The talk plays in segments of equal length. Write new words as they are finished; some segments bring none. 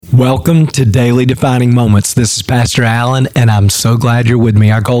Welcome to Daily Defining Moments. This is Pastor Allen, and I'm so glad you're with me.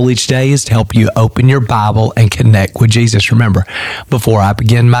 Our goal each day is to help you open your Bible and connect with Jesus. Remember, before I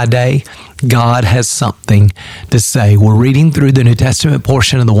begin my day, God has something to say. We're reading through the New Testament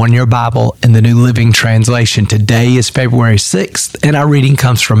portion of the One Year Bible in the New Living Translation. Today is February 6th, and our reading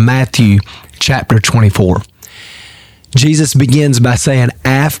comes from Matthew chapter 24. Jesus begins by saying,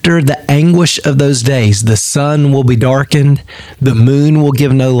 after the anguish of those days, the sun will be darkened, the moon will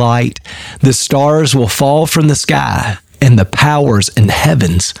give no light, the stars will fall from the sky, and the powers in the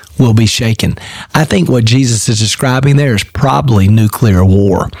heavens will be shaken. I think what Jesus is describing there is probably nuclear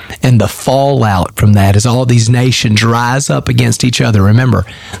war. And the fallout from that is all these nations rise up against each other. Remember,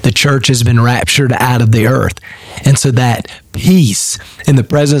 the church has been raptured out of the earth. And so that peace in the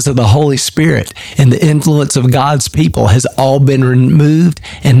presence of the Holy Spirit and the influence of God's people has all been removed,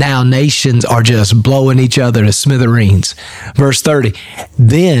 and now nations are just blowing each other to smithereens. Verse 30,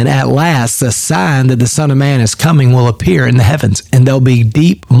 then at last the sign that the Son of Man is coming will appear in the heavens, and there'll be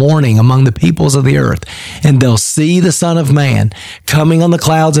deep mourning among the peoples of the earth, and they'll see the Son of Man coming on the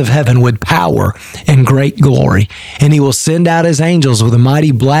clouds of heaven with power and great glory, and he will send out his angels with a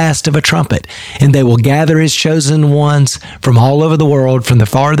mighty blast of a trumpet, and they will gather his chosen ones from all over the world, from the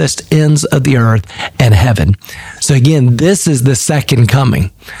farthest ends of the earth and heaven. So again, this is the second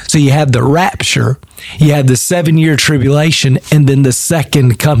coming. So you have the rapture, you have the 7-year tribulation, and then the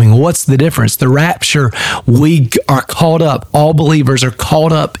second coming. What's the difference? The rapture, we are caught up. All believers are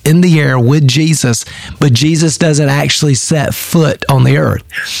caught up in the air with Jesus, but Jesus doesn't actually set foot on the earth.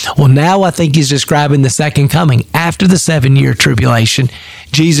 Well, now I think he's describing the second coming. After the 7-year tribulation,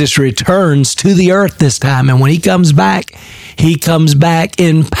 Jesus returns to the earth this time, and when he comes back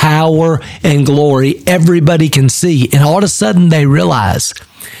in power and glory. Everybody can see, and all of a sudden they realize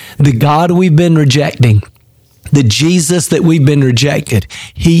the God we've been rejecting, the Jesus that we've been rejected,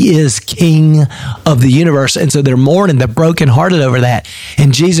 he is King of the universe. And so they're mourning, they're brokenhearted over that.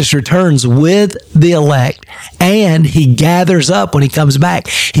 And Jesus returns with the elect, and he gathers up when he comes back.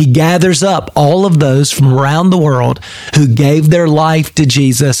 He gathers up all of those from around the world who gave their life to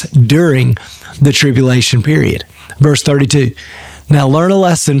Jesus during the tribulation period. Verse 32, now learn a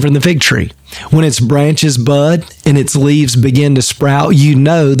lesson from the fig tree. When its branches bud and its leaves begin to sprout, you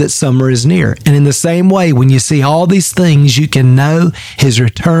know that summer is near. And in the same way, when you see all these things, you can know his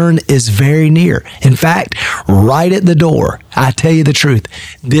return is very near. In fact, right at the door. I tell you the truth,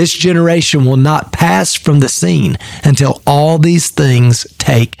 this generation will not pass from the scene until all these things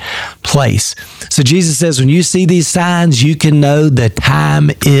take place. So Jesus says, when you see these signs, you can know the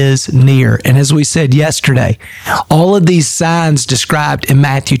time is near. And as we said yesterday, all of these signs described in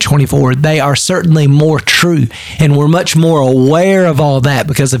Matthew 24, they are certainly more true, and we're much more aware of all that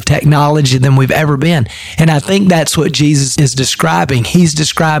because of technology than we've ever been. And I think that's what Jesus is describing. He's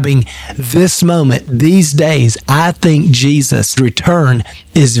describing this moment, these days. I think Jesus' return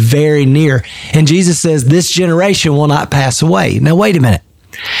is very near. And Jesus says this generation will not pass away. Now, wait a minute.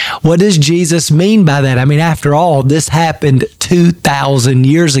 What does Jesus mean by that? I mean, after all, this happened 2,000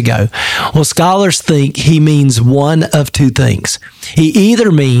 years ago. Well, scholars think he means one of two things. He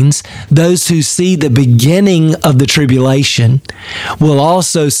either means those who see the beginning of the tribulation will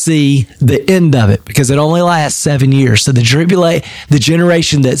also see the end of it, because it only lasts 7 years. So the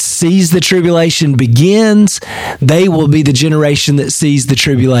generation that sees the tribulation begins, they will be the generation that sees the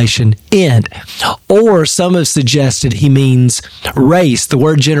tribulation end. Or some have suggested he means race. The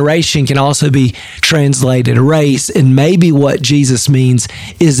word generation can also be translated race, and maybe what Jesus means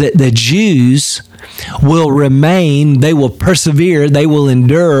is that the Jews will remain, they will persevere, they will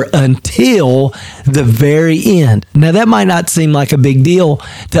endure until the very end. Now, that might not seem like a big deal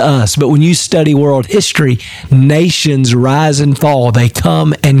to us, but when you study world history, nations rise and fall, they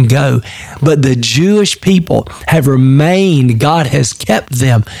come and go. But the Jewish people have remained, God has kept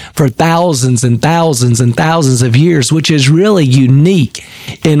them for thousands and thousands and thousands of years, which is really unique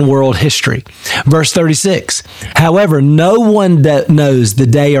in world history. Verse 36, however, no one knows the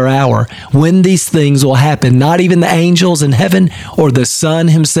day or hour when these things will happen, not even the angels in heaven or the Son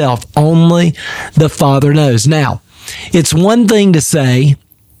himself. Only the Father knows. Now, it's one thing to say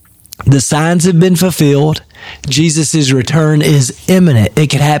the signs have been fulfilled. Jesus' return is imminent. It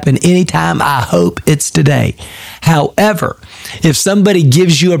could happen anytime. I hope it's today. However, if somebody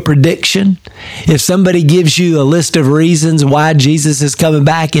gives you a prediction, if somebody gives you a list of reasons why Jesus is coming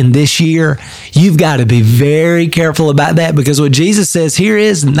back in this year, you've got to be very careful about that, because what Jesus says here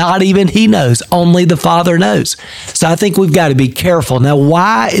is not even he knows, only the Father knows. So I think we've got to be careful. Now,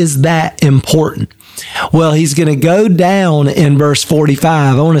 why is that important? Well, he's going to go down in verse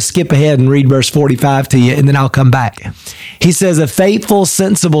 45. I want to skip ahead and read verse 45 to you, and then I'll come back. He says, a faithful,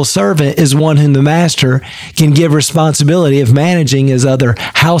 sensible servant is one whom the master can give responsibility of managing his other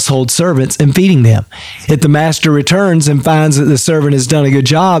household servants and feeding them. If the master returns and finds that the servant has done a good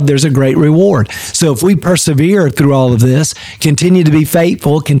job, there's a great reward. So if we persevere through all of this, continue to be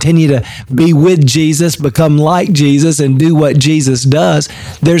faithful, continue to be with Jesus, become like Jesus, and do what Jesus does,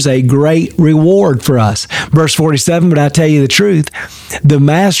 there's a great reward for us. Verse 47, but I tell you the truth, the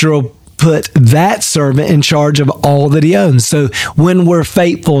master will put that servant in charge of all that he owns. So when we're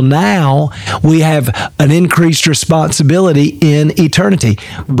faithful now, we have an increased responsibility in eternity.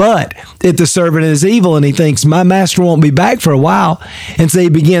 But if the servant is evil and he thinks, my master won't be back for a while, and so he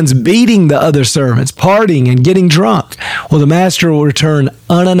begins beating the other servants, partying and getting drunk, well, the master will return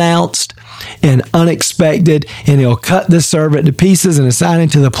unannounced and unexpected, and he'll cut the servant to pieces and assign him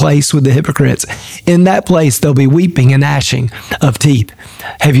to the place with the hypocrites. In that place, there'll be weeping and gnashing of teeth.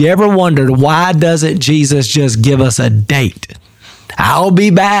 Have you ever wondered, why doesn't Jesus just give us a date? I'll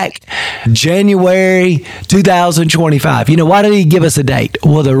be back January 2025. You know, why did he give us a date?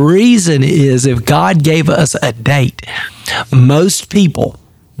 Well, the reason is if God gave us a date, most people,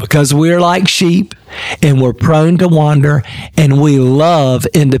 because we're like sheep and we're prone to wander and we love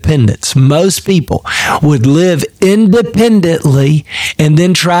independence. Most people would live independently and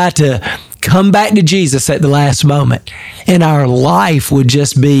then try to come back to Jesus at the last moment. And our life would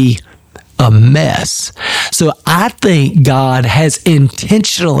just be a mess. So I think God has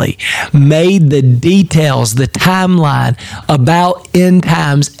intentionally made the details, the timeline about end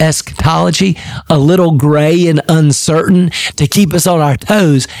times eschatology a little gray and uncertain to keep us on our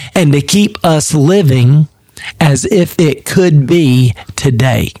toes and to keep us living as if it could be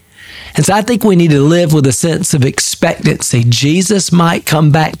today. And so I think we need to live with a sense of expectancy. Jesus might come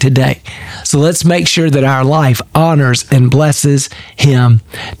back today. So let's make sure that our life honors and blesses him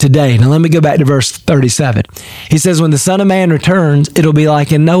today. Now let me go back to verse 37. He says, when the Son of Man returns, it'll be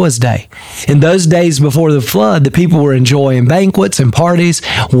like in Noah's day. In those days before the flood, the people were enjoying banquets and parties,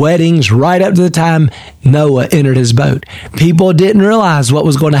 weddings, right up to the time Noah entered his boat. People didn't realize what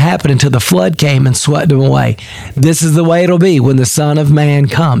was going to happen until the flood came and swept them away. This is the way it'll be when the Son of Man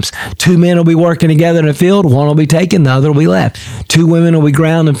comes. 2 men will be working together in a field. One will be taken, the other will be left. 2 women will be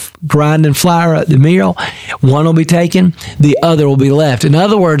grinding flour at the mill. One will be taken, the other will be left. In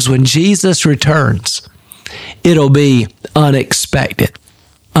other words, when Jesus returns, it'll be unexpected,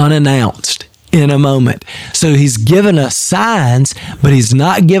 unannounced, in a moment. So he's given us signs, but he's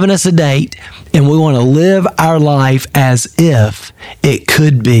not given us a date, and we want to live our life as if it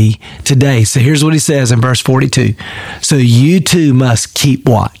could be today. So here's what he says in verse 42. So you too must keep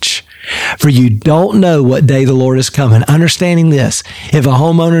watch, for you don't know what day the Lord is coming. Understanding this, if a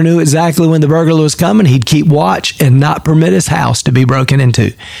homeowner knew exactly when the burglar was coming, he'd keep watch and not permit his house to be broken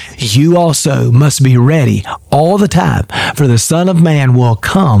into. You also must be ready all the time, for the Son of Man will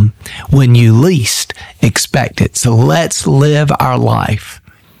come when you least expect it. So let's live our life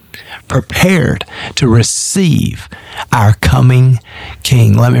prepared to receive our coming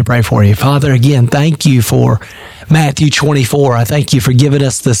King. Let me pray for you. Father, again, thank you for Matthew 24. I thank you for giving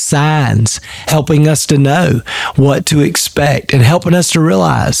us the signs, helping us to know what to expect, and helping us to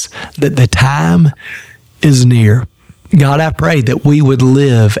realize that the time is near. God, I pray that we would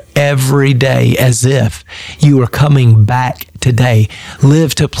live every day as if you are coming back today.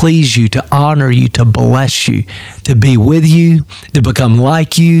 Live to please you, to honor you, to bless you, to be with you, to become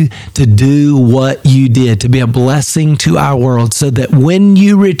like you, to do what you did, to be a blessing to our world, so that when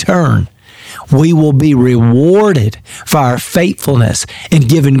you return, we will be rewarded for our faithfulness and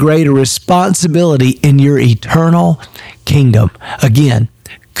given greater responsibility in your eternal kingdom. Again,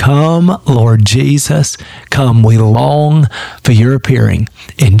 come, Lord Jesus, come. We long for your appearing.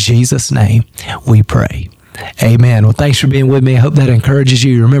 In Jesus' name we pray. Amen. Well, thanks for being with me. I hope that encourages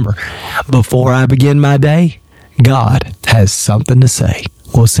you. Remember, before I begin my day, God has something to say.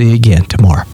 We'll see you again tomorrow.